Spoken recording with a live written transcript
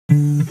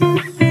So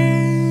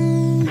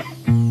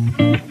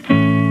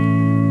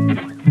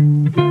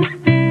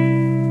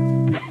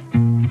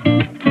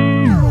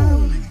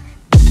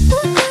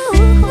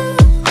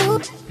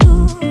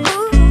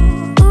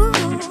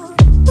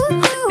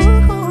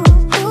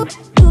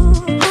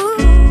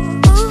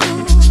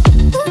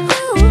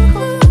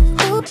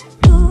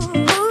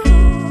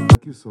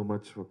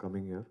much for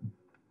coming here.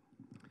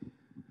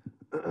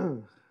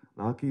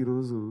 నాకు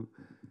ఈరోజు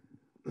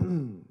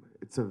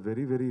it's a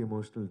very very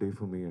emotional day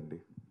for me అండి.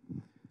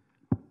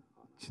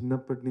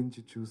 చిన్నప్పటి నుంచి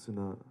చూసిన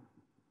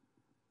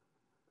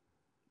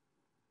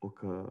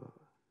ఒక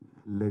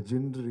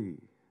లెజెండరీ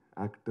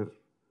యాక్టర్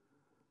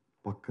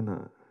పక్కన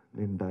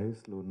నేను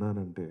డయస్లో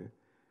ఉన్నానంటే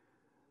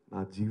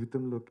నా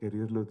జీవితంలో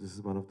కెరియర్లో this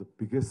is one of the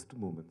biggest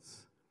moments.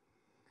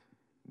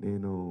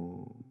 నేను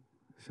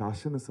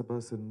శాసనసభ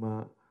సినిమా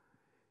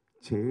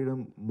చేయడం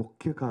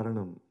ముఖ్య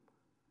కారణం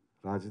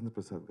రాజేంద్ర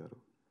ప్రసాద్ గారు.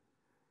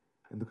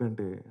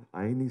 ఎందుకంటే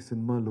ఆయన ఈ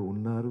సినిమాలో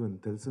ఉన్నారు అని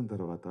తెలిసిన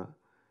తర్వాత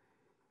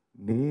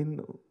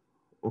నేను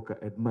ఒక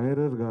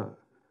అడ్మైరర్గా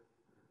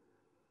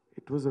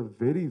it was a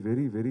very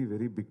very very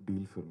very big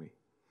deal for me.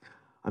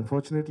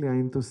 Unfortunately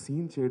ఆయనతో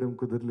సీన్ చేయడం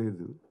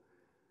కుదరలేదు,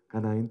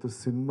 కానీ ఆయనతో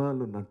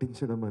సినిమాలో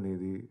నటించడం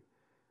అనేది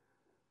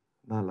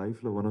నా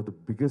లైఫ్లో one of the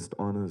biggest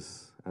honours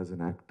as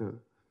an actor,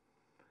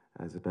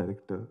 as a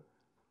director.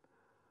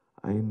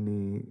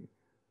 ఆయన్ని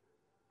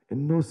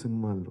ఎన్నో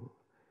సినిమాల్లో,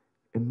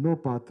 ఎన్నో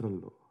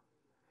పాత్రల్లో,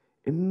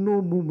 ఎన్నో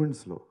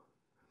మూమెంట్స్లో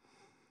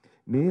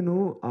నేను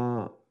ఆ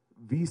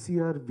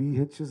VCR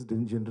VHS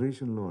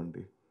జనరేషన్లో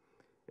అండి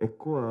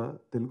ఎక్కువ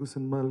తెలుగు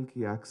సినిమాలకి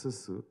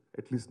యాక్సెస్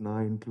అట్లీస్ట్ నా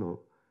ఇంట్లో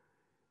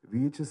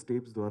VHS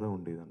టేప్స్ ద్వారా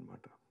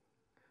ఉండేదన్నమాట.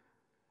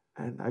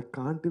 And I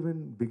can't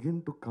even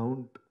begin to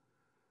count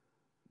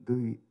the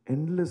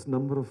endless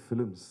number of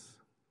films.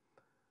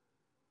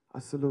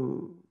 అసలు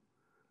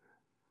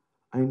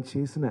ఆయన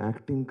చేసిన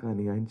యాక్టింగ్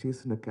కానీ, ఆయన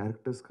చేసిన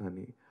క్యారెక్టర్స్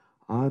కానీ,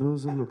 ఆ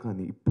రోజుల్లో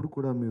కానీ ఇప్పుడు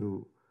కూడా మీరు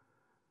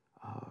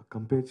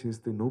కంపేర్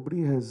చేస్తే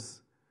nobody has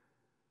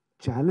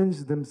challenge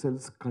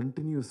themselves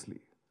continuously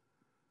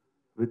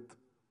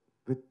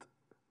with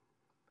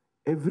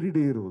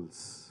everyday roles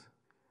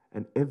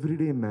and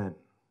everyday man.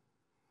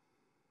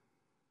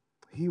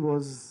 He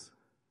was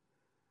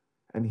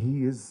and he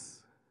is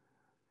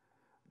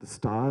the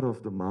star of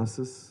the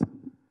masses,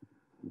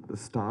 the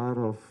star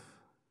of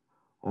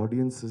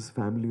audiences,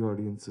 family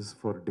audiences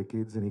for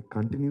decades, and he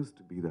continues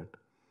to be that.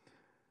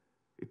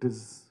 It is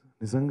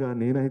నిజంగా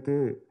నేనైతే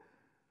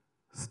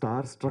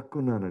star struck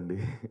ఉన్నానండి.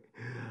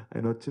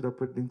 ఆయన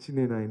వచ్చేటప్పటి నుంచి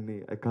నేను ఆయన్ని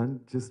I can't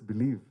just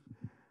believe.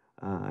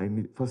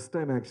 ఆయన్ని first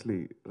time actually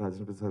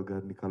Rajendra Prasad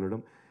గారిని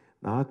కలవడం,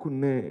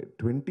 నాకున్నే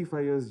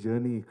 25 years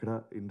జర్నీ ఇక్కడ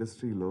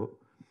ఇండస్ట్రీలో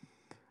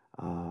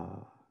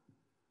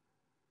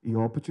ఈ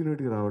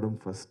ఆపర్చునిటీ రావడం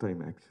first time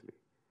actually.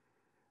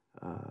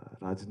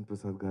 Rajendra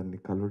Prasad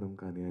గారిని కలవడం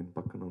కానీ, ఆయన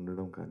పక్కన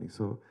ఉండడం కానీ.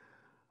 So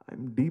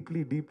I'm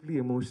deeply deeply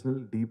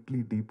emotional,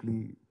 deeply deeply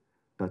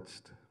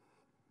touched.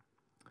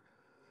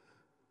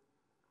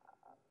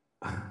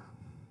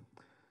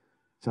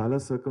 చాలా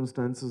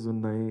సర్కమ్స్టాన్సెస్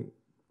ఉన్నాయి,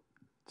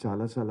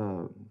 చాలా చాలా.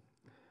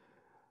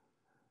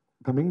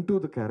 Coming to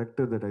the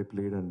character that I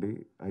played అండి,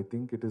 I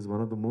think it is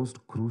one of the most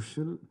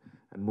crucial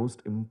and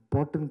most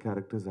important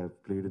characters I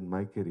played in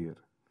my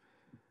career.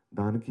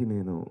 దానికి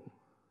నేను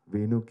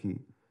వేణుకి,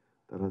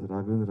 తర్వాత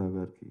రాఘవేంద్రరావు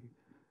గారికి,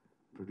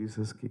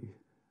 ప్రొడ్యూసర్స్కి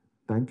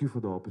thank you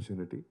for the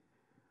opportunity.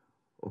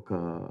 ఒక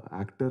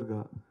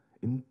యాక్టర్గా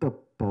ఇంత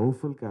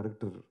పవర్ఫుల్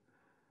క్యారెక్టర్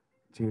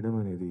చేయడం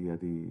అనేది,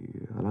 అది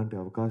అలాంటి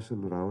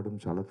అవకాశాలు రావడం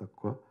చాలా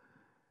తక్కువ.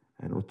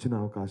 అండ్ వచ్చిన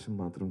అవకాశం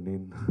మాత్రం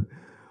నేను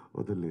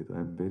వదలలేదు.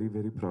 I'm very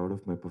very proud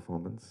of my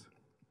performance.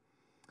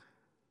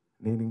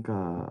 నేను ఇంకా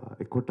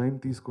ఎక్కువ time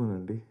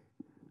తీసుకోనండి.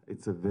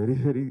 It's a very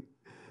very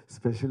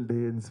special day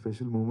and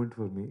special moment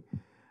for me.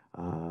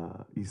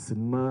 ఈ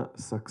సినిమా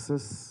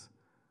సక్సెస్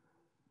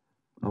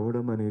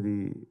అవ్వడం అనేది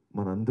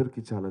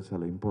మనందరికీ చాలా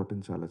చాలా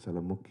ఇంపార్టెంట్, చాలా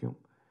చాలా ముఖ్యం.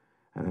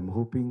 అండ్ ఐఎమ్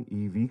హోపింగ్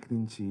ఈ వీక్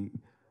నుంచి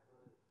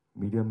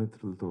మీడియా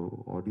మిత్రులతో,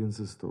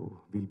 ఆడియన్సెస్తో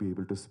will be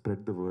able to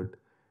spread the word.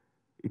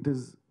 It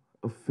is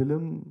a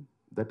film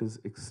that is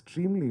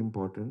extremely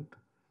important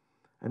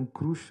and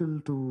crucial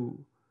to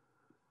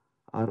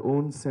our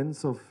own sense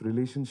of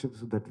relationships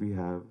that we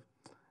have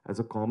as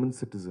a common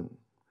citizen,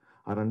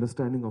 our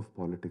understanding of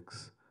politics,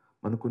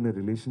 మనకున్న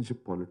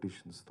relationship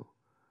పాలిటీషియన్స్తో.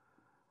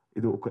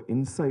 ఇది ఒక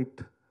insight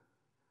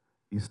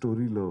ఈ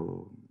స్టోరీలో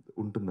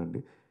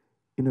ఉంటుందండి,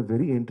 in a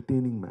very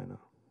entertaining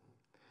manner.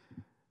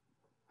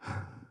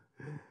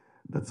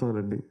 That's all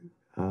అండి.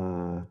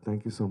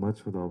 Thank you so much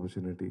for the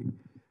opportunity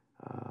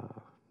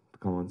to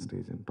come on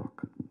stage and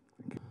talk.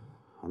 Thank you.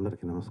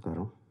 అందరికీ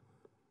నమస్కారం.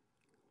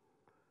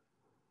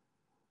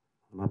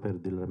 నా పేరు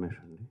దిల్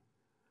రమేష్ అండి.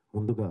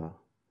 ముందుగా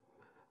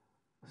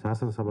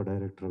శాసనసభ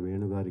డైరెక్టర్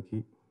వేణుగారికి,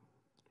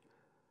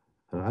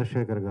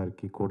 రాజశేఖర్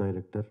గారికి, కో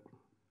డైరెక్టర్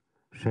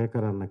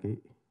శేఖర్ అన్నకి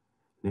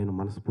నేను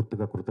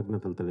మనస్ఫూర్తిగా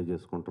కృతజ్ఞతలు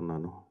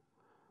తెలియజేసుకుంటున్నాను.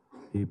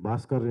 ఈ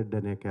భాస్కర్ రెడ్డి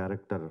అనే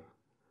క్యారెక్టర్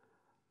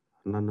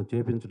నన్ను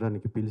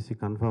చేపించడానికి పిలిచి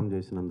కన్ఫర్మ్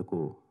చేసినందుకు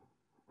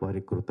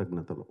వారికి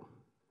కృతజ్ఞతలు.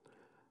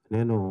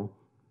 నేను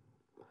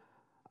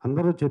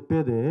అందరూ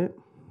చెప్పేదే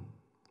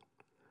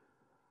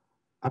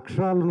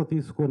అక్షరాలను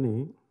తీసుకొని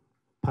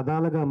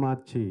పదాలుగా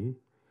మార్చి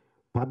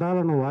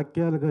పదాలను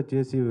వాక్యాలుగా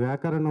చేసి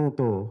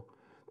వ్యాకరణంతో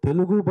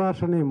తెలుగు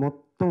భాషని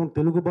మొత్తం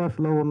తెలుగు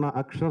భాషలో ఉన్న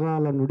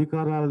అక్షరాల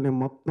నుడికారాలని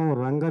మొత్తం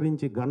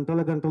రంగరించి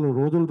గంటల గంటలు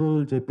రోజులు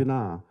చెప్పినా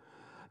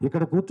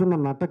ఇక్కడ కూర్చున్న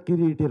నట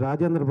కిరీటి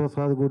రాజేంద్ర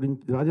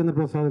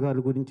ప్రసాద్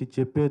గారి గురించి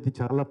చెప్పేది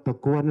చాలా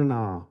తక్కువని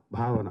నా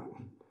భావన.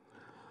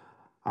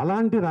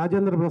 అలాంటి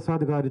రాజేంద్ర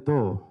ప్రసాద్ గారితో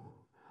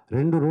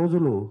 2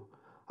 రోజులు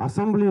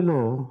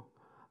అసెంబ్లీలో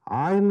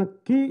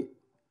ఆయనకి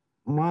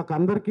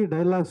మాకందరికీ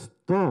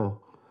డైలాగ్స్తో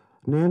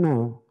నేను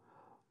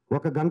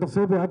 1 గంట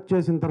సేపు యాక్ట్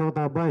చేసిన తర్వాత,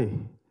 అబ్బాయి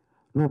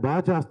నువ్వు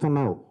బాగా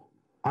చేస్తున్నావు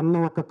అన్న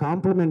ఒక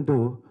కాంప్లిమెంటు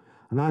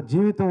నా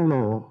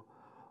జీవితంలో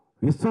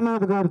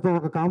విశ్వనాథ్ గారితో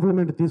ఒక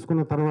కాంప్లిమెంట్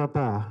తీసుకున్న తర్వాత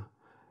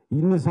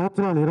ఇన్ని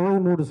సంవత్సరాలు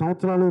 23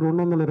 సంవత్సరాలు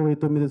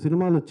 229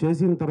 సినిమాలు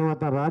చేసిన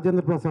తర్వాత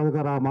రాజేంద్ర ప్రసాద్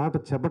గారు ఆ మాట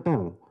చెప్పటం,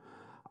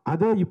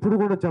 అదే ఇప్పుడు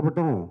కూడా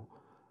చెప్పటం,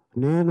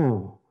 నేను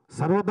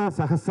సర్వదా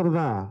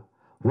సహస్రదా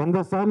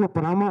 100 సార్లు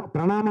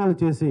ప్రణామాలు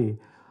చేసి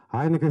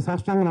ఆయనకి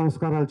సాష్టాంగ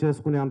నమస్కారాలు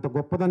చేసుకునే అంత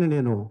గొప్పదని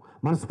నేను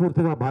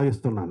మనస్ఫూర్తిగా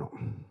భావిస్తున్నాను.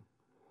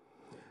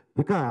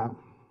 ఇక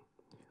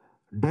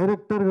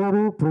డైరెక్టర్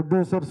గారు,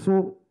 ప్రొడ్యూసర్సు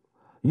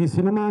ఈ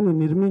సినిమాని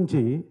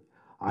నిర్మించి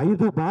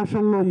 5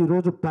 భాషల్లో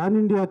ఈరోజు పాన్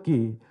ఇండియాకి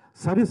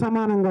సరి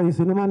సమానంగా ఈ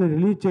సినిమాని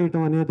రిలీజ్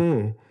చేయటం అనేదే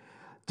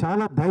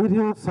చాలా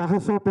ధైర్యం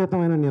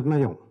సాహసోపేతమైన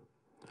నిర్ణయం.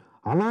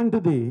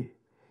 అలాంటిది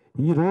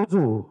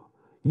ఈరోజు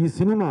ఈ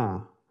సినిమా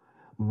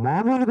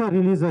మామూలుగా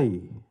రిలీజ్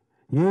అయ్యి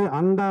ఏ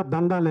అండా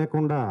దండా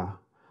లేకుండా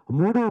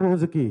 3వ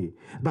రోజుకి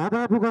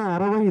దాదాపుగా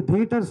 60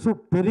 థియేటర్స్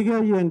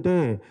పెరిగాయి అంటే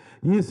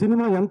ఈ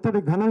సినిమా ఎంతటి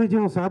ఘన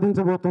విజయం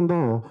సాధించబోతుందో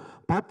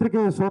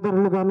పాత్రికేయ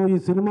సోదరులుగాను ఈ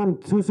సినిమాను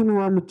చూసిన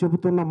వాళ్ళు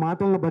చెబుతున్న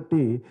మాటలను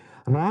బట్టి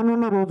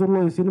రానున్న రోజుల్లో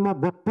ఈ సినిమా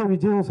గొప్ప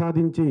విజయం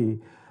సాధించి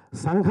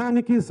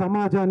సంఘానికి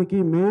సమాజానికి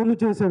మేలు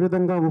చేసే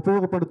విధంగా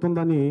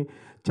ఉపయోగపడుతుందని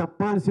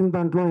చెప్పాల్సిన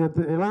దాంట్లో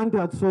ఎలాంటి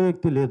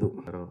అతిశయోక్తి లేదు.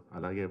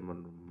 అలాగే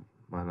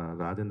మన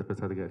రాజేంద్ర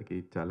ప్రసాద్ గారికి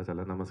చాలా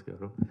చాలా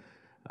నమస్కారం.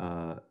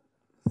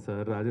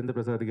 సార్ రాజేంద్ర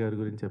ప్రసాద్ గారి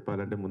గురించి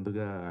చెప్పాలంటే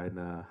ముందుగా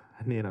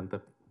నేను అంత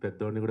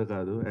పెద్దోడిని కూడా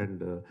కాదు,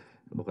 అండ్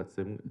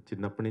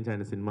చిన్నప్పటి నుంచి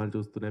ఆయన సినిమాలు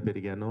చూస్తూనే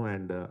పెరిగాను.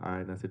 అండ్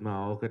ఆయన సినిమా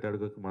ఒకటి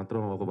అడుగుకు మాత్రం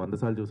 100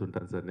 సార్లు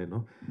చూసుంటాను సార్. నేను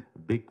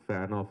big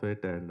fan of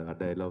it. And ఆ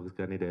డైలాగ్స్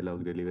కానీ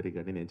డైలాగ్ డెలివరీ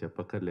కానీ నేను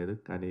చెప్పక్కర్లేదు.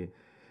 కానీ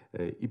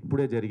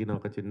ఇప్పుడే జరిగిన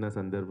ఒక చిన్న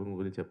సందర్భం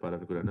గురించి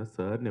చెప్పాలనుకున్నాను.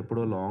 సార్ని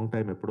ఎప్పుడో లాంగ్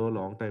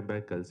టైం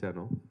బ్యాక్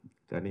కలిశాను.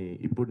 కానీ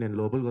ఇప్పుడు నేను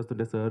లోపలికి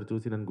వస్తుంటే సార్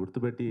చూసి నన్ను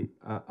గుర్తుపెట్టి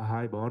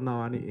హాయ్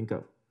బాగున్నావా అని ఇంకా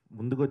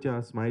ముందుకు వచ్చి ఆ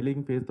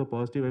స్మైలింగ్ ఫేస్తో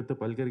పాజిటివ్ వైపుతో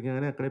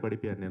పలికరిగానే అక్కడే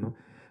పడిపోయాను నేను.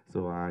 సో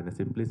ఆయన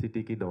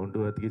సింప్లిసిటీకి, డౌన్ టు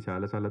ఎర్త్కి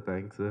చాలా చాలా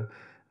థ్యాంక్స్.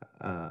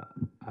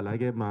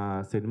 అలాగే మా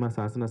సినిమా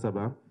శాసనసభ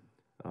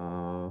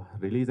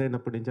రిలీజ్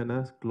అయినప్పటి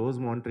నుంచి క్లోజ్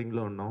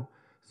మానిటరింగ్లో ఉన్నాం.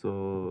 సో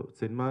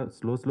సినిమా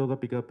స్లోగా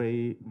పికప్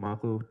అయ్యి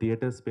మాకు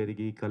థియేటర్స్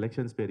పెరిగి,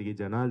 కలెక్షన్స్ పెరిగి,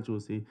 జనాలు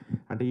చూసి,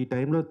 అంటే ఈ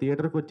టైంలో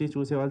థియేటర్కి వచ్చి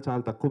చూసే వాళ్ళు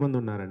చాలా తక్కువ మంది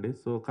ఉన్నారండి.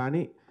 సో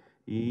కానీ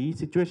ఈ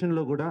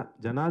సిచ్యువేషన్లో కూడా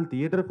జనాలు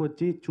థియేటర్కి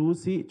వచ్చి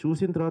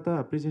చూసిన తర్వాత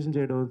అప్రిసియేషన్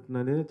చేయడం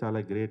అనేది చాలా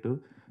great.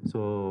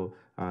 So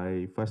I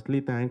firstly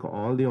thank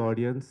all the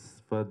audience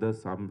for the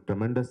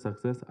tremendous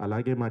success.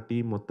 అలాగే మా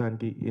టీం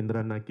మొత్తానికి,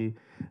 ఇంద్రన్నకి,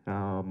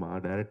 మా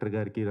డైరెక్టర్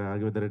గారికి,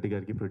 రాఘవేంద్ర రెడ్డి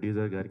గారికి,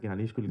 ప్రొడ్యూసర్ గారికి,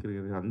 అనీష్ కుల్కర్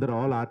గారికి, అందరూ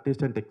all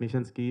artist and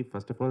టెక్నీషియన్స్కి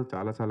first of all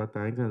చాలా చాలా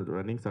థ్యాంక్స్ అండ్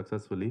రన్నింగ్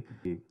సక్సెస్ఫుల్లీ.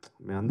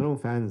 మేమందరం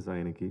ఫ్యాన్స్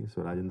ఆయనకి. సో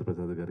రాజేంద్ర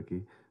ప్రసాద్ గారికి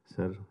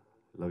సార్,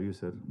 లవ్ యూ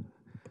సార్.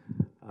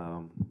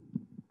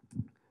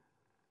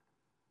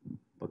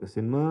 ఒక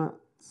సినిమా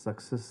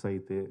సక్సెస్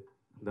అయితే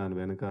దాని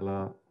వెనకాల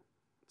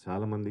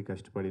చాలామంది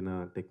కష్టపడిన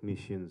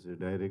technicians,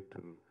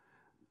 director,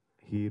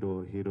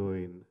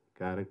 heroine,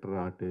 character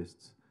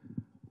artists,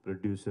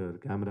 producer,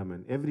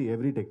 cameraman,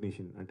 every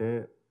technician, అంటే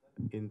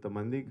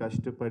ఇంతమంది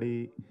కష్టపడి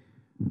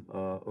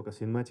ఒక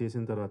సినిమా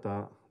చేసిన తర్వాత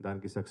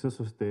దానికి సక్సెస్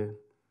వస్తే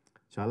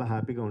చాలా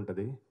హ్యాపీగా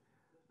ఉంటుంది.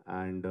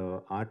 అండ్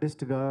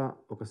ఆర్టిస్ట్గా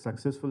ఒక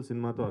సక్సెస్ఫుల్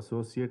సినిమాతో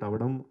అసోసియేట్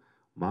అవ్వడం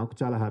మాకు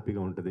చాలా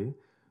హ్యాపీగా ఉంటుంది.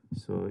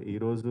 సో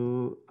ఈరోజు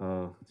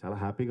చాలా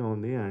హ్యాపీగా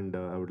ఉంది. And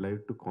I would like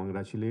to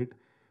congratulate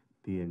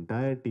the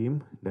entire team,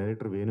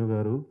 director Venu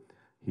గారు,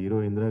 హీరో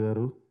ఇంద్ర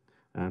గారు,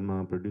 అండ్ మా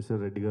ప్రొడ్యూసర్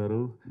రెడ్డి గారు,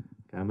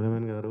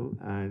 కెమెరామెన్ గారు,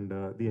 and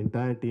the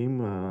entire team,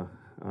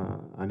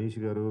 Anish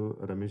గారు,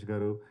 రమేష్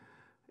గారు,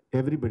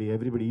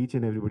 everybody, each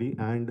and everybody.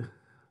 And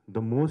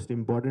the most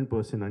important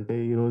person, అంటే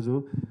ఈరోజు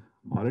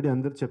ఆల్రెడీ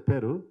అందరు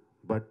చెప్పారు,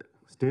 బట్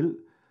స్టిల్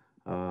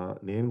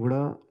నేను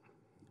కూడా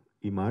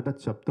ఈ మాట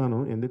చెప్తాను.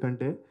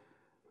 ఎందుకంటే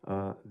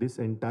దిస్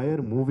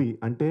ఎంటైర్ మూవీ,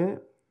 అంటే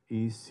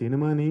ఈ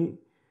సినిమాని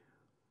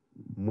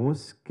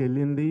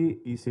మోసుకెళ్ళింది,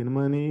 ఈ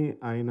సినిమాని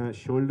ఆయన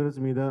షోల్డర్స్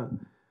మీద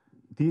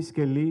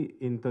తీసుకెళ్ళి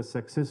ఇంత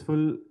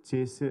సక్సెస్ఫుల్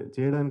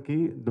చేయడానికి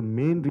the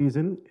main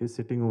reason is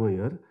sitting over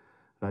here,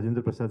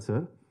 Rajendra Prasad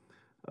sir.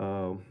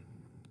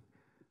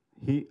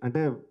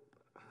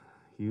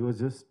 He was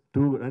just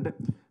two. అంటే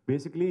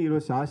బేసిక్లీ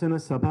ఈరోజు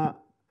శాసనసభ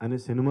అనే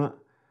సినిమా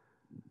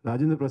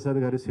రాజేంద్ర ప్రసాద్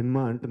గారి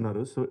సినిమా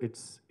అంటున్నారు. So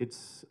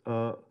it's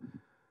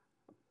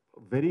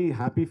very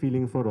happy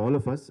feeling for all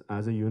of us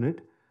as a unit.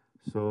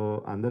 So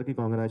అందరికీ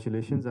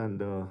congratulations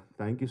and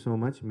thank you so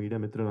much media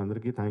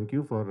మిత్రులందరికీ thank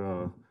you for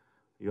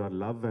your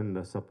love and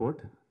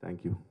support.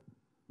 Thank you.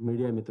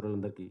 Media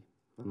మిత్రులందరికీ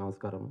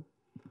నమస్కారం.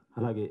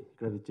 అలాగే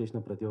ఇక్కడ విచ్చేసిన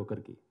ప్రతి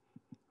ఒక్కరికి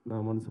నా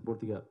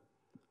మనస్ఫూర్తిగా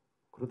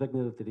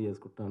కృతజ్ఞతలు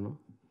తెలియజేసుకుంటున్నాను.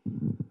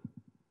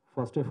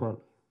 ఫస్ట్ ఆఫ్ ఆల్,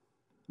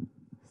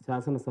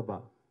 శాసనసభ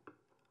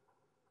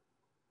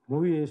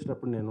మూవీ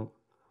చేసేటప్పుడు నేను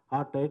ఆ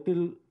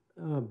టైటిల్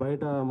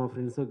బయట మా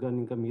ఫ్రెండ్స్ కానీ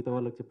ఇంకా మిగతా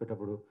వాళ్ళకి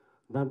చెప్పేటప్పుడు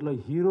దాంట్లో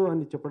హీరో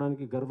అని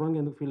చెప్పడానికి గర్వంగా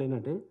ఎందుకు ఫీల్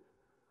అయినంటే,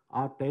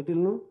 ఆ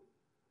టైటిల్ను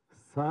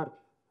సార్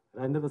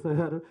రాజేంద్ర ప్రసాద్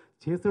గారు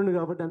చేస్తుండు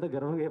కాబట్టి అంత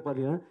గర్వంగా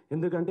చెప్పాలి.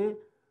 ఎందుకంటే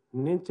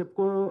నేను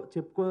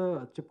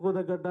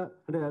చెప్పుకోదగ్గట్ట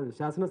అంటే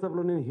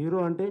శాసనసభలో నేను హీరో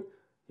అంటే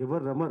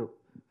ఎవరు రమ్మరు,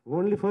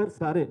 ఓన్లీ ఫర్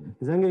సారే.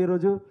 నిజంగా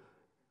ఈరోజు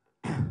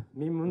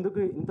మీ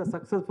ముందుకు ఇంత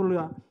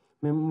సక్సెస్ఫుల్గా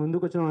మేము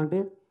ముందుకు వచ్చినామంటే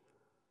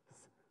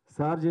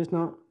సార్ చేసిన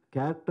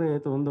క్యారెక్టర్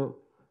ఏదైతే ఉందో,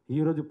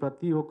 ఈరోజు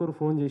ప్రతి ఒక్కరు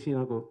ఫోన్ చేసి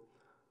నాకు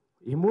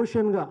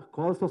ఎమోషన్గా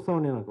కాల్స్ వస్తూ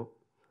ఉన్నాయి. నాకు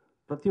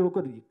ప్రతి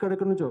ఒక్కరు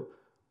ఇక్కడెక్కడి నుంచో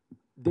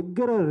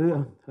దగ్గర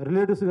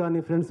రిలేటివ్స్ కానీ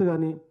ఫ్రెండ్స్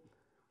కానీ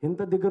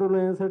ఎంత దగ్గర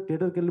అయినా సరే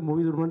థియేటర్కి వెళ్ళి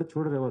మూవీ చూడమంటే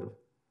చూడరు ఎవరు.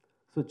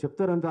 సో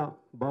చెప్తారంతా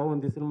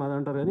బాగుంది సినిమా అది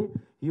అంటారు. కానీ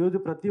ఈరోజు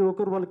ప్రతి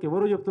ఒక్కరు వాళ్ళకి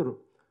ఎవరో చెప్తారు,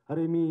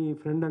 అరే మీ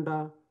ఫ్రెండ్ అంట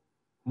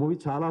మూవీ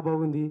చాలా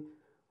బాగుంది.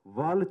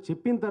 వాళ్ళు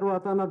చెప్పిన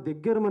తర్వాత నా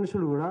దగ్గర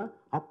మనుషులు కూడా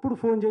అప్పుడు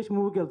ఫోన్ చేసి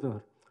మూవీకి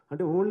వెళ్తున్నారు.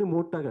 అంటే ఓన్లీ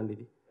మోటాగ్ అండి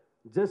ఇది.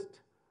 జస్ట్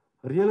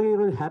రియల్గా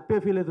ఈరోజు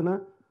హ్యాపీగా ఫీల్ అవుతున్నా.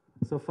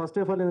 సో ఫస్ట్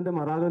ఆఫ్ ఆల్ ఏంటంటే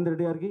మా రాఘవేంద్ర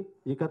రెడ్డి గారికి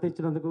ఈ కథ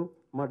ఇచ్చినందుకు,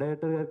 మా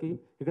డైరెక్టర్ గారికి,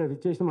 ఇక్కడ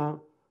విచ్చేసిన మా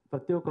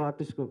ప్రతి ఒక్క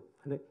ఆర్టిస్ట్కు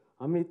అంటే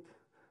అమిత్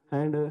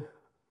అండ్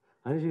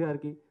అనీష్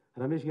గారికి,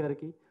 రమేష్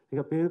గారికి, ఇక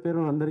పేరు పేరు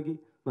అందరికీ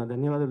నా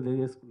ధన్యవాదాలు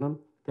తెలియజేసుకుంటున్నాను.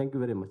 Thank you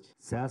very much.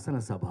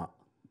 శాసనసభ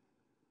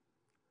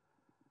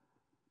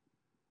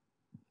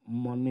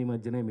మొన్న ఈ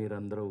మధ్యనే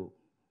మీరందరూ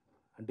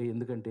అంటే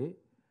ఎందుకంటే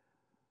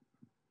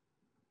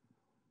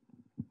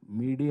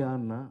మీడియా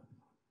అన్న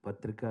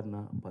పత్రిక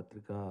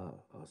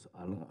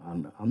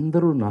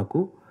అందరూ నాకు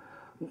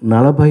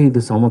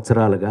 45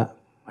 సంవత్సరాలుగా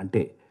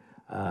అంటే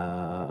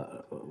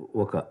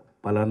ఒక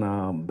పలానా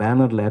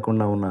బ్యానర్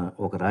లేకుండా ఉన్న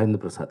ఒక రాజేంద్ర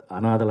ప్రసాద్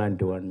అనాథ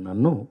లాంటి వాడు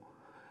నన్ను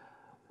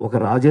ఒక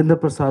రాజేంద్ర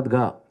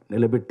ప్రసాద్గా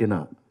నిలబెట్టిన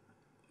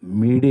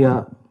మీడియాకి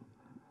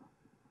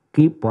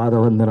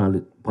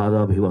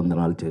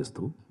పాదాభివందనాలు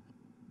చేస్తూ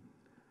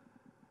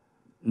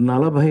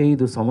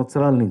 45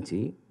 సంవత్సరాల నుంచి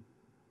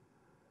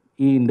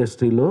ఈ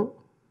ఇండస్ట్రీలో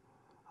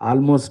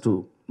ఆల్మోస్ట్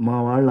మా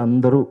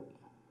వీళ్ళందరూ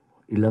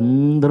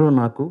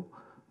నాకు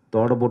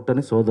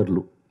తోడబుట్టని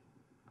సోదరులు.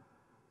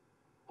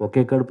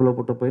 ఒకే కడుపులో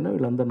పుట్టపోయినా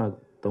వీళ్ళందరూ నాకు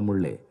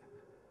తమ్ముళ్ళే.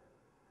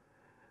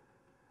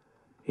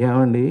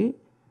 ఏమండి,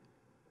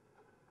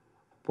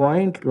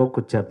 పాయింట్లోకి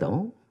వచ్చేద్దాం,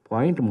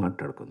 పాయింట్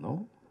మాట్లాడుకుందాం.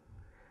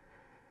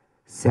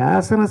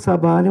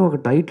 శాసనసభ అని ఒక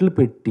టైటిల్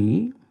పెట్టి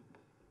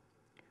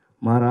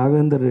మా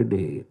రాఘవేందర్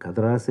రెడ్డి కథ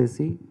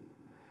రాసేసి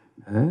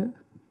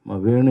మా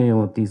వేణు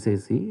ఏమో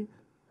తీసేసి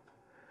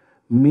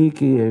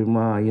మీకు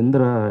మా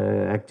ఇంద్ర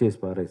యాక్ట్ చేసి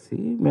పారేసి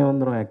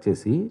మేమందరం యాక్ట్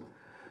చేసి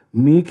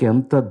మీకు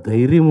ఎంత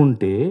ధైర్యం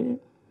ఉంటే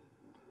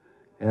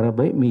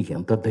మీకు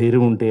ఎంత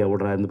ధైర్యం ఉంటే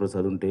ఎవడు రాజేంద్ర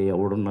ప్రసాద్ ఉంటే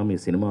ఎవడున్నా మీ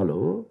సినిమాలో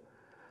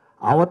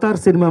అవతార్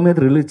సినిమా మీద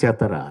రిలీజ్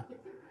చేస్తారా?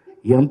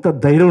 ఎంత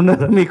ధైర్యం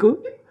ఉన్నారా మీకు?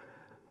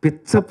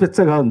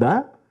 పిచ్చగా ఉందా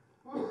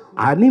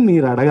అని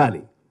మీరు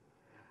అడగాలి.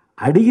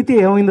 అడిగితే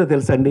ఏమైందో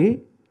తెలుసండి,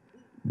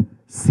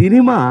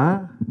 సినిమా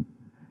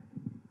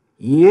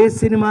ఏ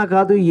సినిమా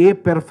కాదు, ఏ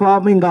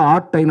పెర్ఫార్మింగ్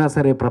ఆర్ట్ అయినా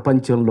సరే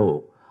ప్రపంచంలో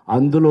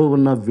అందులో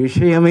ఉన్న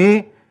విషయమే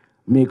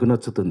మీకు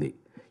నచ్చుతుంది.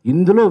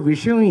 ఇందులో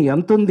విషయం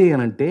ఎంత ఉంది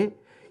అని అంటే,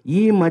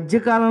 ఈ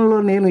మధ్యకాలంలో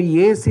నేను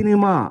ఏ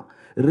సినిమా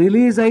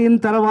రిలీజ్ అయిన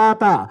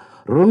తర్వాత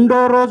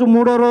 2వ రోజు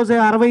 3వ రోజే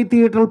 60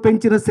 థియేటర్లు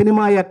పెంచిన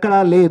సినిమా ఎక్కడా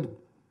లేదు.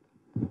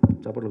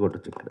 చప్పట్లు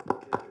కొట్టచ్చు. ఇక్కడ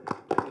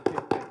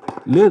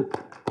లేదు.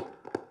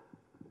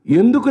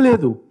 ఎందుకు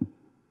లేదు?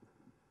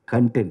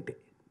 కంటెంట్,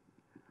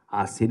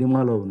 ఆ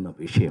సినిమాలో ఉన్న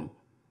విషయం.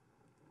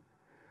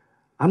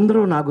 అందరూ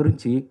నా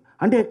గురించి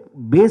అంటే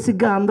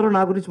బేసిక్గా అందరూ నా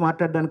గురించి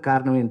మాట్లాడడానికి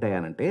కారణం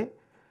ఏంటంటే,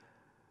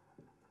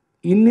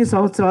 ఇన్ని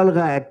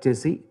సంవత్సరాలుగా యాక్ట్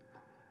చేసి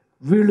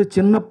వీళ్ళు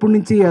చిన్నప్పటి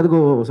నుంచి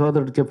అదిగో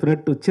సోదరుడు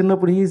చెప్పినట్టు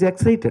చిన్నప్పుడు ఈజ్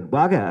ఎక్సైటెడ్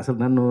బాగా, అసలు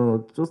నన్ను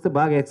చూస్తే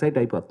బాగా ఎక్సైట్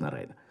అయిపోతున్నారు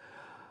ఆయన.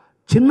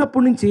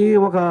 చిన్నప్పటి నుంచి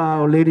ఒక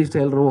లేడీస్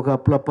టైలర్, ఒక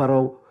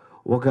ప్లప్పరావు,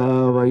 ఒక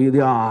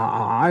ఇది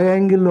ఆ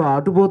యాంగిల్లో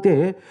అటుపోతే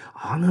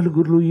ఆ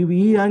నలుగురు ఇవి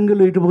ఈ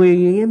యాంగిల్లో ఇటుపోయి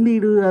ఏంది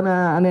ఇడు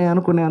అని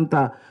అనుకునే అంత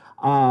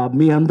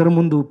మీ అందరి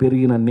ముందు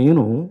పెరిగిన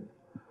నేను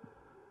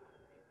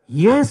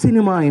ఏ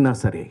సినిమా అయినా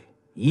సరే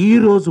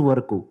ఈరోజు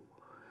వరకు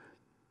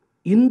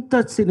ఇంత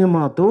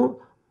సినిమాతో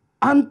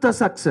అంత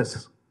సక్సెస్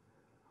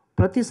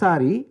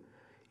ప్రతిసారి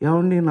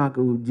ఏమండి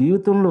నాకు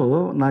జీవితంలో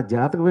నా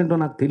జాతకం ఏంటో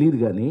నాకు తెలియదు,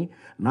 కానీ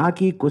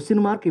నాకు ఈ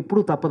క్వశ్చన్ మార్క్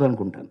ఎప్పుడూ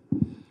తప్పదనుకుంటాను.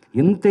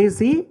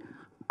 ఇంతేసి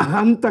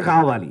అంత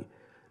కావాలి.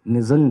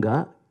 నిజంగా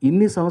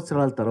ఇన్ని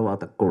సంవత్సరాల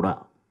తర్వాత కూడా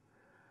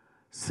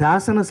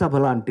శాసనసభ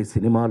లాంటి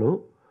సినిమాలో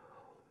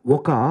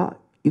ఒక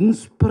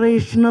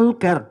ఇన్స్పిరేషనల్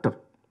క్యారెక్టర్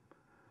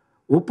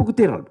ఒప్పుకు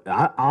తీరాలి.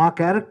 ఆ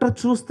క్యారెక్టర్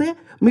చూస్తే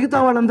మిగతా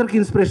వాళ్ళందరికీ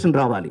ఇన్స్పిరేషన్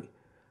రావాలి.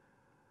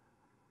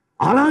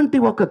 అలాంటి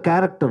ఒక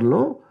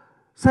క్యారెక్టర్లో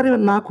సరే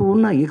నాకు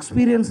ఉన్న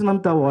ఎక్స్పీరియన్స్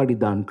అంతా వాడి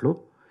దాంట్లో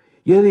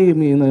ఏది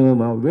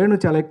వేణు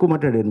చాలా ఎక్కువ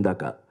మాట్లాడాడు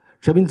ఇందాక,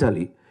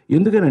 క్షమించాలి.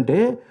 ఎందుకనంటే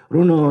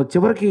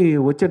చివరికి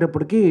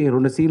వచ్చేటప్పటికి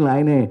 2 సీన్లు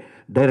ఆయనే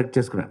డైరెక్ట్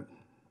చేసుకున్నాను.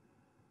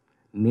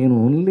 నేను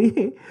ఓన్లీ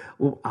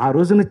ఆ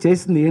రోజున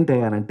చేసింది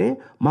ఏంటయ్యానంటే,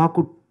 మాకు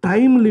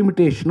టైం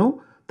లిమిటేషను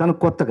తనకు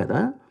కొత్త కదా,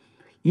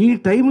 ఈ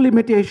టైం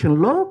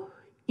లిమిటేషన్లో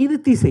ఇది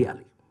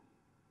తీసేయాలి.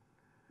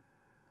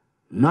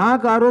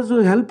 నాకు ఆ రోజు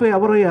హెల్ప్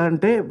ఎవరయ్యా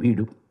అంటే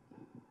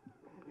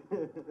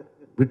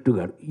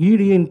బిట్టుగాడు.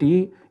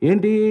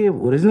 ఏంటి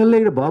ఒరిజినల్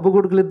ఈడు బాబు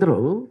కొడుకులు ఇద్దరు,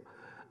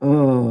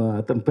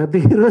 అతను పెద్ద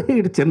హీరో,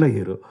 ఈడు చిన్న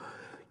హీరో.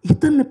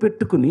 ఇతన్ని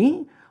పెట్టుకుని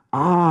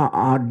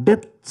ఆ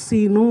డెత్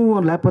సీను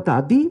లేకపోతే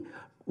అది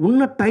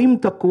ఉన్న టైం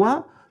తక్కువ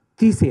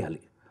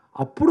తీసేయాలి.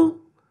 అప్పుడు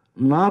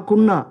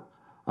నాకున్న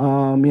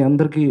మీ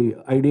అందరికీ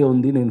ఐడియా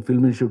ఉంది, నేను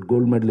ఫిల్మ్ ఇన్స్టిట్యూట్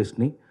గోల్డ్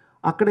మెడలిస్ట్ని.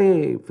 అక్కడే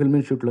ఫిల్మ్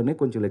ఇన్స్టిట్యూట్లోనే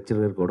కొంచెం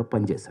లెక్చరర్ కూడా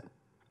పనిచేశాను.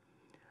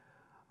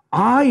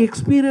 ఆ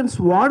ఎక్స్పీరియన్స్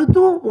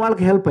వాడుతూ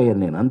వాళ్ళకి హెల్ప్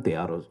అయ్యాను నేను, అంతే.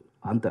 ఆ రోజు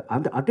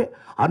అంటే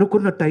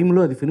అనుకున్న టైంలో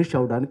అది ఫినిష్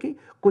అవ్వడానికి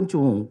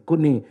కొంచెం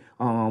కొన్ని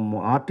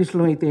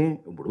ఆర్టిస్టులు అయితే,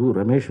 ఇప్పుడు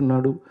రమేష్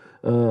ఉన్నాడు,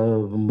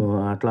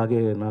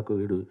 అట్లాగే నాకు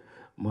వీడు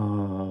మా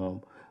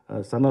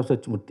సన్ ఆఫ్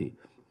సత్యమూర్తి,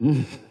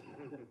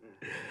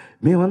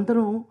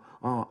 మేమందరం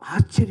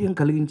ఆశ్చర్యం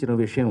కలిగించిన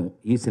విషయం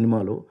ఈ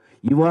సినిమాలో,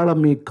 ఇవాళ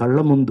మీ కళ్ళ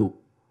ముందు,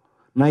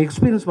 నా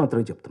ఎక్స్పీరియన్స్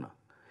మాత్రమే చెప్తున్నా,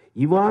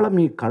 ఇవాళ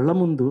మీ కళ్ళ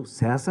ముందు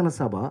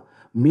శాసనసభ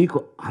మీకు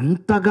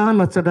అంతగా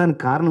నచ్చడానికి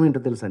కారణం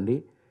ఏంటో తెలుసండి?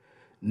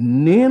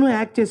 నేను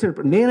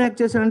యాక్ట్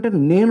చేశానంటే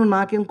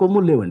నాకేం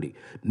కొమ్ములు లేవండి.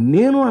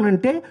 నేను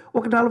అనంటే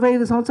ఒక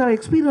 45 సంవత్సరాల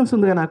ఎక్స్పీరియన్స్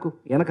ఉందిగా నాకు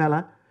వెనకాల.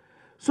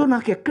 సో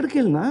నాకు ఎక్కడికి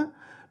వెళ్ళినా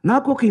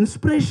నాకు ఒక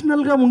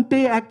ఇన్స్పిరేషనల్గా ఉంటే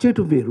యాక్ట్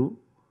చేయటం వేరు,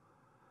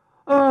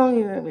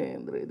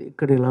 ఇది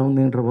ఇక్కడ ఇలా ఉంది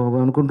ఏంట్రా బాబు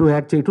అనుకుంటూ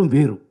యాక్ట్ చేయటం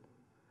వేరు,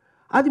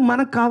 అది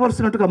మనకు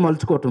కావాల్సినట్టుగా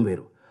మలుచుకోవటం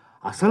వేరు.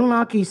 అసలు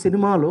నాకు ఈ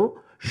సినిమాలో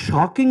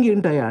షాకింగ్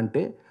ఏంటయ్యా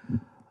అంటే,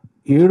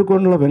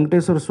 ఏడుకొండల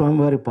వెంకటేశ్వర స్వామి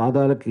వారి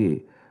పాదాలకి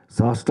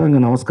సాష్టాంగ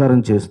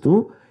నమస్కారం చేస్తూ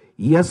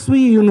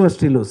ఎస్వి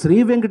యూనివర్సిటీలో, శ్రీ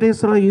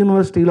వెంకటేశ్వర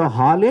యూనివర్సిటీలో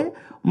హాలే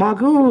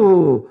మాకు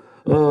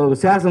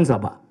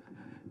శాసనసభ.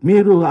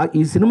 మీరు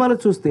ఈ సినిమాలో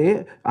చూస్తే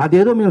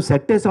అదేదో మేము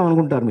సెట్ వేసాం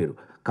అనుకుంటారు మీరు,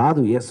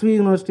 కాదు. ఎస్వి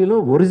యూనివర్సిటీలో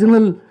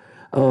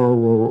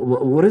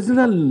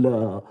ఒరిజినల్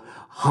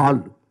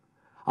హాల్.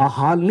 ఆ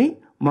హాల్ని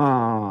మా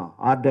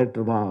ఆర్ట్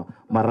డైరెక్టర్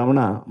మా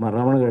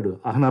రమణ గారు,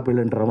 అహనా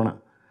పెళ్ళంటి రమణ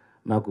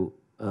నాకు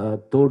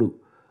తోడు,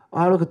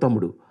 ఆడొక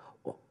తమ్ముడు,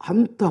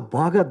 అంత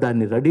బాగా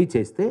దాన్ని రెడీ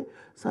చేస్తే,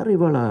 సార్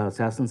ఇవాళ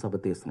శాసనసభ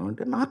తీస్తున్నాం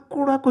అంటే నాకు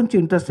కూడా కొంచెం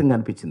ఇంట్రెస్టింగ్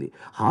అనిపించింది.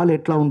 హాల్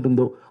ఎట్లా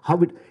ఉంటుందో,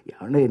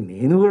 ఏమంటే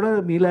నేను కూడా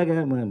మీలాగా,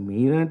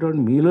 మీలాంటి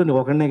మీలో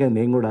ఒకనే కదా,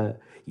 నేను కూడా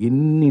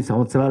ఎన్ని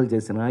సంవత్సరాలు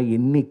చేసినా,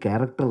 ఎన్ని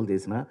క్యారెక్టర్లు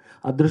చేసినా,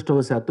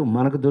 అదృష్టవశాత్తు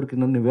మనకు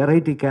దొరికిన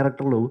వెరైటీ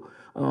క్యారెక్టర్లు,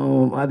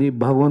 అది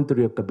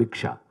భగవంతుడి యొక్క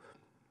భిక్ష.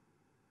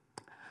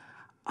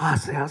 ఆ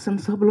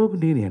శాసనసభలోకి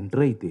నేను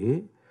ఎంటర్ అయితే,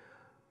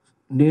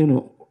 నేను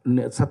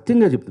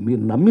సత్యంగా చెప్తాను,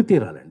 మీరు నమ్మి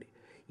తీరాలండి.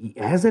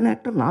 యాజ్ అన్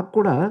యాక్టర్ నాకు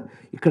కూడా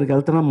ఇక్కడికి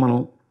వెళ్తున్నాం మనం,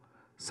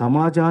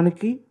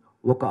 సమాజానికి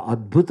ఒక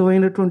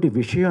అద్భుతమైనటువంటి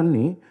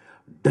విషయాన్ని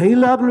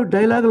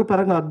డైలాగుల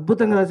పరంగా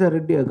అద్భుతంగా రాశారు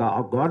రెడ్డి.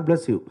 God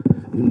bless you.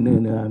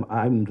 నేను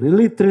ఐఎమ్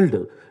రియలీ థ్రిల్డ్.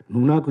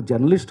 నువ్వు నాకు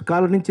జర్నలిస్ట్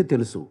కాలం నుంచి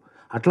తెలుసు.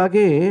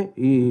 అట్లాగే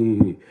ఈ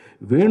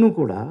వేణు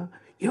కూడా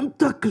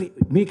ఎంత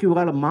మీకు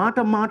ఇవాళ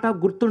మాట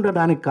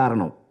గుర్తుండడానికి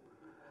కారణం,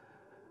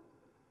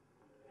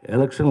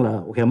 ఎలక్షన్లో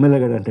ఒక ఎమ్మెల్యే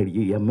గారు అంటాడు,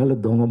 ఈ ఎమ్మెల్యే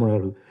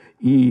దొంగమన్నాడు,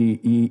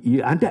 ఈ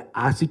అంటే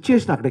ఆ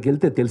సిచ్యుయేషన్ అక్కడికి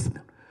వెళ్తే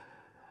తెలిసింది.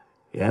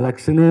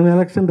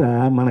 ఎలక్షన్ రా,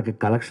 మనకి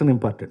కలెక్షన్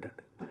ఇంపార్టెంట్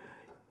అంటే.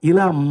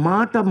 ఇలా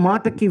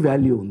మాటకి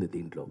వాల్యూ ఉంది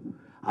దీంట్లో.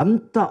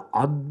 అంత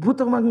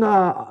అద్భుతంగా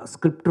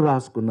స్క్రిప్ట్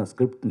రాసుకున్న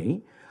స్క్రిప్ట్ని,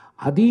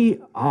 అది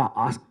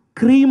ఆ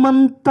స్క్రీమ్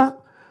అంతా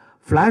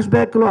ఫ్లాష్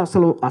బ్యాక్లో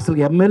అసలు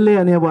ఎమ్మెల్యే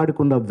అనేవాడికి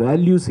ఉన్న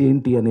వాల్యూస్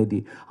ఏంటి అనేది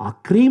ఆ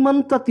క్రీమ్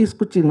అంతా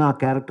తీసుకొచ్చి నా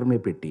క్యారెక్టర్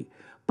మీద పెట్టి,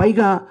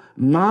 పైగా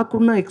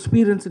నాకున్న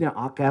ఎక్స్పీరియన్స్ని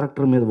ఆ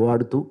క్యారెక్టర్ మీద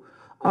వాడుతూ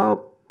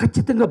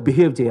ఖచ్చితంగా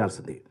బిహేవ్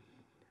చేయాల్సింది.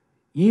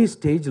 ఈ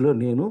స్టేజ్లో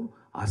నేను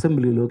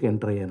అసెంబ్లీలోకి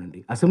ఎంటర్ అయ్యానండి.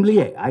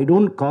 అసెంబ్లీయే, I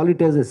don't call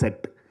it as a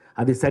set.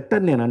 అది సెట్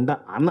అని నేను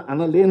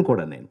అనలేను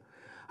కూడా. నేను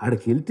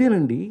ఆడికి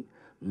వెళ్తేనండి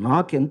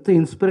నాకెంత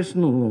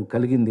ఇన్స్పిరేషన్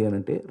కలిగింది అని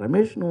అంటే,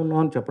 రమేష్ నువ్వు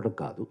ఉన్నావు అని చెప్పడం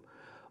కాదు,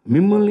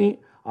 మిమ్మల్ని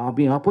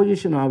మీ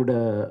ఆపోజిషన్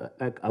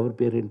ఆవిడ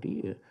పేరేంటి,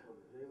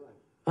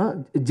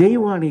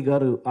 జయవాణి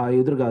గారు, ఆ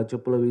ఎదురుగా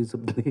చెప్పులు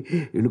వేసుకుంది,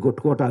 వీళ్ళు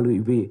కొట్టుకోటాలు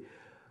ఇవి,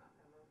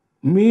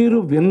 మీరు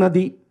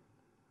విన్నది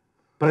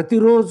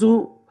ప్రతిరోజు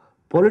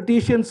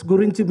పొలిటీషియన్స్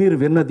గురించి మీరు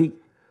విన్నది,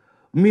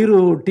 మీరు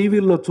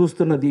టీవీల్లో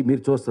చూస్తున్నది,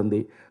 మీరు చూస్తుంది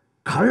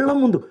కళ్ళ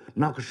ముందు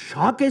నాకు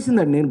షాక్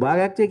వేసిందండి. నేను బాగా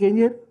యాక్ట్ చేయక ఏం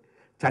చేయాలి,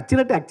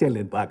 చచ్చినట్టు యాక్ట్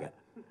చేయలేదు బాగా.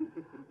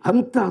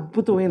 అంత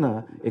అద్భుతమైన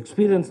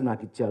ఎక్స్పీరియన్స్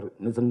నాకు ఇచ్చారు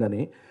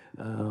నిజంగానే.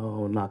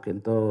 నాకు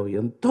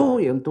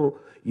ఎంతో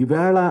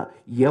ఈవేళ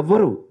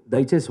ఎవరు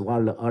దయచేసి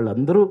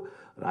వాళ్ళందరూ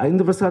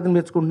రాజేంద్ర ప్రసాద్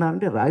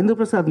మెచ్చుకుంటున్నారంటే, రాజేంద్ర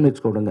ప్రసాద్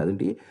మెచ్చుకోవడం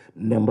కాదండి.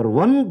 Number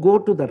 1 go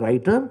to the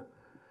writer,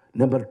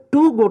 number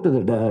 2 go to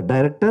the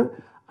director,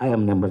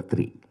 I'm number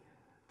 3.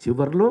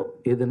 చివరిలో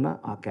ఏదైనా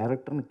ఆ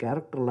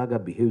క్యారెక్టర్ లాగా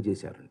బిహేవ్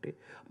చేశారంటే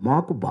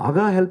మాకు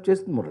బాగా హెల్ప్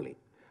చేస్తుంది మురళి.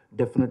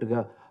 డెఫినెట్గా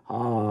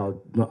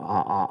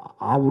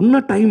ఆ ఉన్న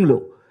టైంలో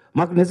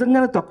మాకు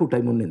నిజంగానే తక్కువ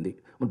టైం ఉండింది.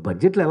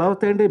 బడ్జెట్లు ఎలా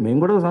అవుతాయండి? మేము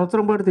కూడా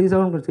సంవత్సరం పాటు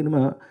తీసామనుకో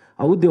సినిమా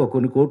అవుద్ది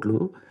కొన్ని కోట్లు,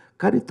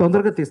 కానీ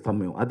తొందరగా తీస్తాం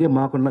మేము. అదే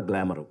మాకున్న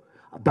గ్లామరు.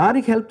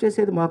 దానికి హెల్ప్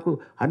చేసేది మాకు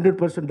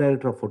 100%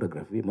 director of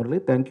photography Murali,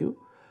 thank you.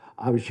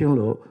 ఆ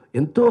విషయంలో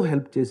ఎంతో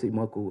హెల్ప్ చేసి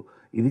మాకు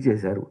ఇది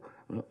చేశారు.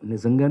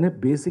 నిజంగానే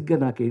బేసిక్గా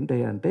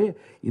నాకేంటయ్యా అంటే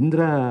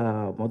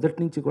మొదటి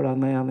నుంచి కూడా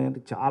అన్నయ్య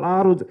అంటే చాలా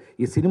రోజు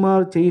ఈ సినిమా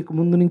చేయక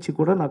ముందు నుంచి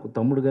కూడా నాకు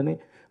తమ్ముడుగానే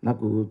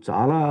నాకు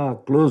చాలా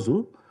క్లోజు.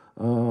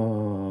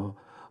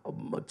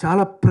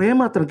 చాలా ప్రేమ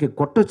అతనికి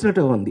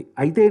కొట్టొచ్చినట్టు ఉంది.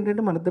 అయితే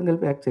ఏంటంటే మన ఇద్దరం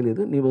కలిపి యాక్ట్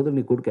చేయలేదు, నీ బదులు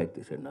నీ కొడుకు యాక్ట్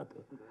చేశాడు నాతో.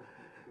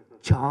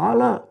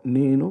 చాలా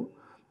నేను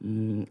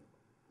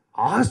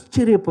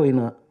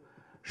ఆశ్చర్యపోయిన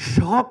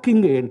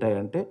షాకింగ్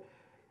ఏంటంటే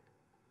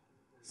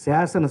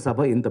శాసనసభ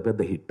ఇంత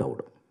పెద్ద హిట్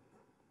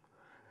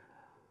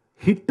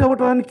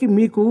అవ్వడానికి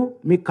మీకు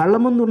మీ కళ్ళ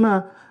ముందు ఉన్న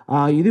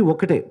ఇది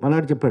ఒకటే.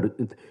 మనాడు చెప్పాడు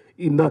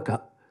ఇందాక,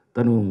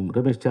 తను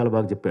రమేష్ చాలా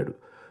బాగా చెప్పాడు.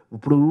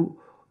 ఇప్పుడు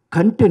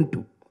కంటెంట్,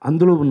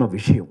 అందులో ఉన్న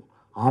విషయం,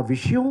 ఆ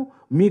విషయం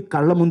మీ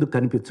కళ్ళ ముందు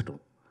కనిపించడం,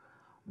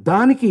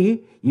 దానికి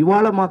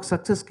ఇవాళ మాకు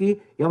సక్సెస్కి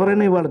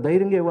ఎవరైనా ఇవాళ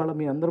ధైర్యంగా ఇవాళ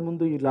మీ అందరి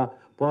ముందు ఇలా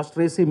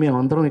పోస్టర్ వేసి మేము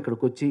అందరం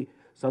ఇక్కడికి వచ్చి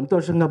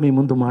సంతోషంగా మీ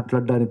ముందు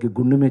మాట్లాడడానికి,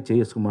 గుండె మీద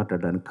చేసుకుని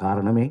మాట్లాడడానికి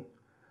కారణమే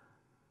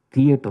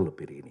థియేటర్లు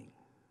పెరిగినాయి.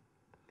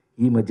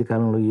 ఈ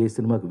మధ్యకాలంలో ఏ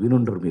సినిమాకు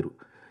వినుండరు మీరు.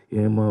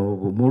 ఏమో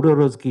 3వ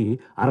రోజుకి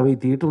 60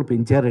 థియేటర్లు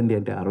పెంచారండి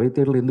అంటే 60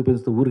 థియేటర్లు ఎందుకు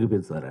పెంచుతూ ఊరికి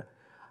పెంచుతారా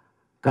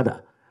కదా.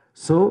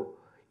 సో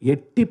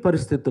ఎట్టి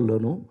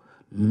పరిస్థితుల్లోనూ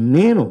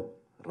నేను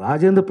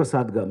రాజేంద్ర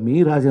ప్రసాద్గా, మీ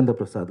రాజేంద్ర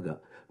ప్రసాద్గా,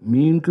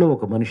 మీ ఇంట్లో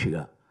ఒక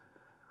మనిషిగా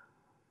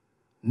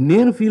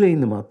నేను ఫీల్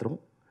అయింది మాత్రం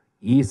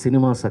ఈ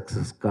సినిమా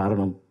సక్సెస్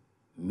కారణం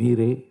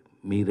మీరే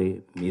మీరే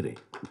మీరే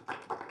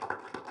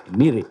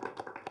మీరే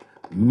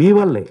మీ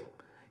వల్లే.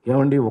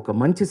 ఏమండి, ఒక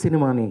మంచి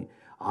సినిమాని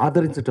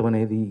ఆదరించటం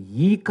అనేది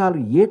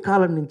ఏ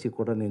కాలం నుంచి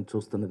కూడా నేను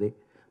చూస్తున్నదే.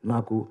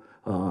 నాకు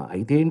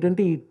అయితే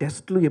ఏంటంటే ఈ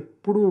టెస్ట్లు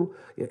ఎప్పుడు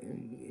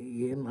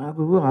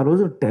నాకు ఆ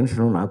రోజు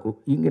టెన్షన్, నాకు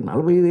ఇంక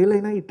 45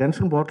 ఏళ్ళైనా ఈ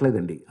టెన్షన్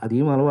పోవట్లేదండి. అది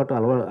ఏం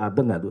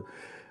అర్థం కాదు.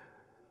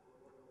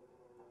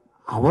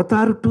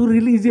 అవతార్ 2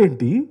 రిలీజ్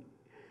ఏంటి,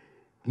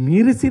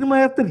 మీరు సినిమా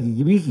వేస్తారు,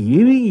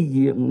 ఏమి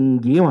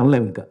ఏం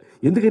అనలేము ఇంకా.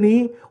 ఎందుకని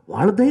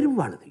వాళ్ళ ధైర్యం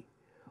వాళ్ళది,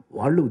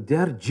 వాళ్ళు దే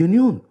ఆర్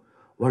జెన్యూన్,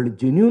 వాళ్ళు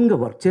జెన్యూన్గా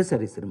వర్క్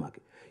చేశారు ఈ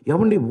సినిమాకి.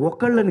 ఏమండి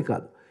ఒకళ్ళని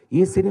కాదు,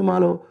 ఈ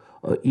సినిమాలో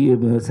ఈ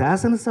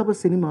శాసనసభ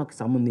సినిమాకి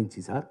సంబంధించి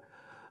సార్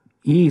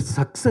ఈ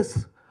సక్సెస్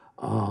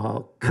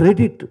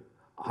క్రెడిట్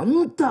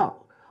అంతా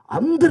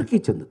అందరికీ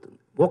చెందుతుంది.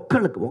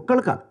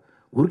 ఒక్కళ్ళు కాదు.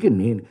 ఊరికే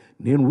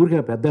నేను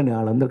ఊరికే పెద్దని,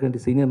 వాళ్ళందరికంటే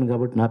సీనియర్ని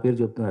కాబట్టి నా పేరు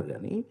చెప్తున్నారు.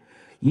 కానీ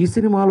ఈ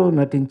సినిమాలో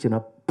నటించిన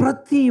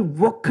ప్రతి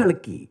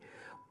ఒక్కరికి,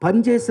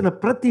 పనిచేసిన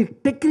ప్రతి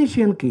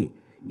టెక్నీషియన్కి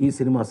ఈ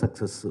సినిమా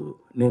సక్సెస్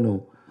నేను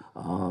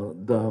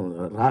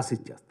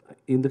రాసిచ్చేస్తాను.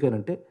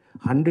 ఎందుకనంటే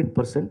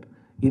 100%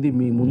 ఇది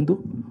మీ ముందు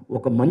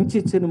ఒక మంచి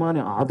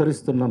సినిమాని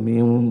ఆదరిస్తున్న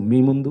మీ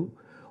ముందు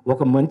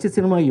ఒక మంచి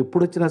సినిమా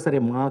ఎప్పుడు వచ్చినా సరే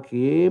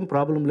మాకేం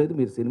ప్రాబ్లం లేదు,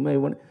 మీరు సినిమా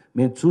ఇవ్వండి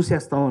మేము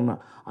చూసేస్తామన్న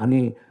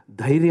అనే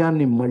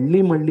ధైర్యాన్ని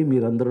మళ్ళీ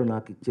మీరందరూ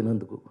నాకు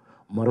ఇచ్చినందుకు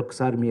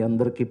మరొకసారి మీ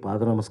అందరికీ పాద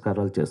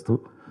నమస్కారాలు చేస్తూ,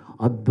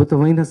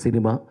 అద్భుతమైన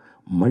సినిమా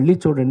మళ్ళీ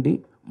చూడండి,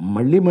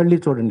 మళ్ళీ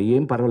చూడండి,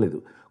 ఏం పర్వాలేదు.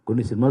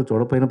 కొన్ని సినిమాలు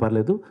చూడకపోయినా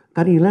పర్లేదు,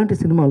 కానీ ఇలాంటి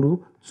సినిమాలు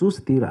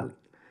చూసి తీరాలి.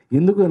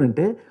 ఎందుకు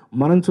అనంటే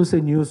మనం చూసే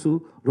న్యూసు,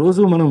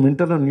 రోజు మనం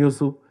వింటున్న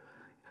న్యూసు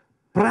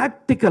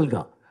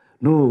ప్రాక్టికల్గా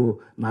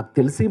నాకు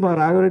తెలిసి మా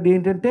రాఘవరెడ్డి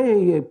ఏంటంటే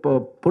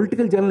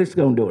పొలిటికల్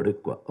జర్నలిస్ట్గా ఉండేవాడు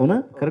ఎక్కువ, అవునా?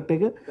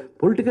 కరెక్ట్గా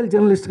పొలిటికల్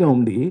జర్నలిస్ట్గా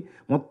ఉండి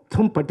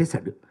మొత్తం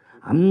పట్టేశాడు,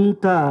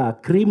 అంత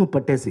క్రీమ్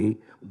పట్టేసి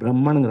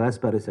బ్రహ్మాండంగా రాసి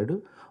పారేశాడు.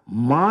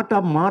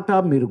 మాట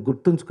మీరు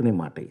గుర్తుంచుకునే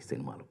మాట ఈ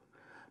సినిమాలో.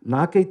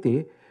 నాకైతే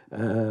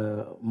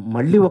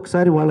మళ్ళీ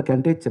ఒకసారి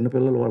వాళ్ళకంటే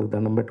చిన్నపిల్లలు వాళ్ళకి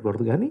దండం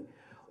పెట్టకూడదు, కానీ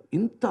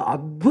ఇంత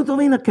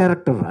అద్భుతమైన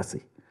క్యారెక్టర్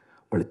రాసి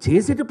వాళ్ళు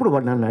చేసేటప్పుడు,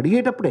 వాళ్ళు నన్ను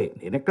అడిగేటప్పుడే,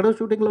 నేను ఎక్కడో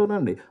షూటింగ్లో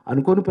ఉన్నానండి,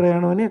 అనుకోని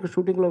ప్రయాణం అని అక్కడ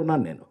షూటింగ్లో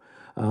ఉన్నాను నేను.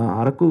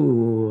 అరకు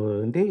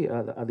అంటే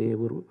అదే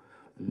ఊరు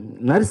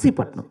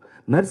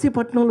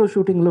నర్సీపట్నంలో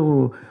షూటింగ్లో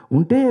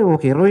ఉంటే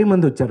ఒక 20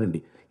 మంది వచ్చారండి.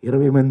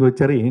 20 మంది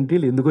వచ్చారు, ఏంటి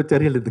ఎందుకు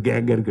వచ్చారు వీళ్ళు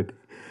గ్యాంగ్ అనుకటి.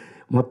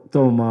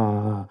 మొత్తం మా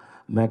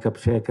మేకప్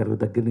శేఖర్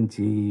దగ్గర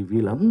నుంచి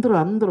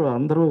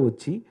వీళ్ళందరూ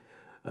వచ్చి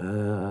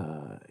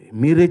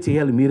మీరే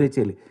చేయాలా,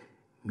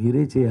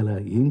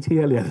 ఏం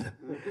చేయాలి అని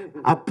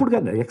అప్పుడు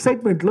కానీ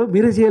ఎక్సైట్మెంట్లో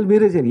మీరే చేయాలి,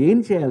 ఏం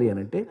చేయాలి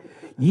అని అంటే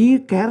ఈ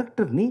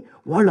క్యారెక్టర్ని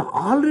వాళ్ళు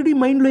ఆల్రెడీ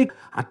మైండ్లో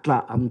అట్లా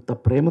అంత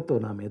ప్రేమతో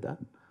నా మీద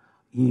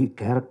ఈ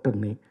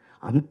క్యారెక్టర్ని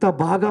అంత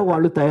బాగా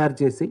వాళ్ళు తయారు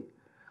చేసిన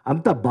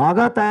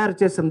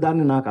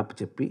దాన్ని నాకు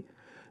అప్పచెప్పి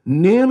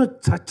నేను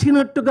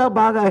చచ్చినట్టుగా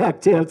బాగా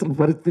యాక్ట్ చేయాల్సిన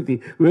పరిస్థితి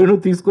వేణు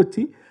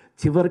తీసుకొచ్చి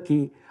చివరికి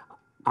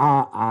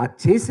ఆ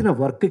చేసిన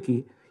వర్క్కి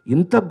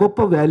ఇంత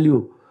గొప్ప వాల్యూ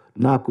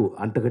నాకు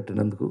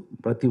అంటగట్టినందుకు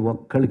ప్రతి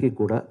ఒక్కరికి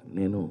కూడా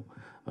నేను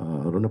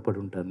రుణపడి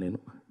ఉంటాను. నేను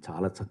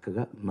చాలా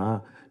చక్కగా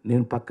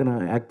నేను పక్కన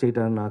యాక్ట్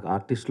చేయడానికి నాకు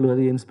ఆర్టిస్టులు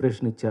అది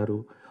ఇన్స్పిరేషన్ ఇచ్చారు,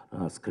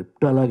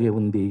 స్క్రిప్ట్ అలాగే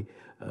ఉంది.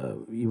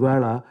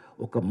 ఇవాళ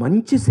ఒక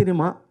మంచి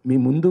సినిమా మీ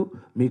ముందు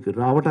మీకు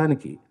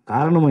రావడానికి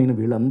కారణమైన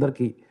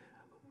వీళ్ళందరికీ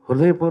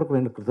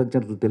హృదయపూర్వకమైన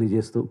కృతజ్ఞతలు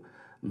తెలియజేస్తూ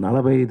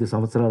 45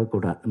 సంవత్సరాలు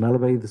కూడా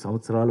 45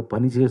 సంవత్సరాలు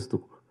పనిచేస్తూ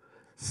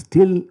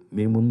స్టిల్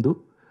మీ ముందు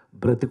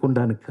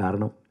బ్రతికుండానికి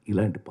కారణం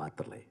ఇలాంటి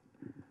పాత్రలే.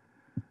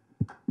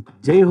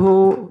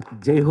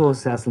 జై హో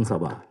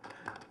శాసనసభ.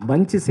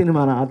 మంచి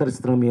సినిమాను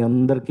ఆదరిస్తున్న మీ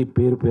అందరికీ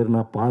పేరు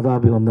పేరున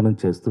పాదాభివందనం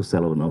చేస్తూ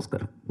సెలవు.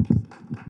 నమస్కారం.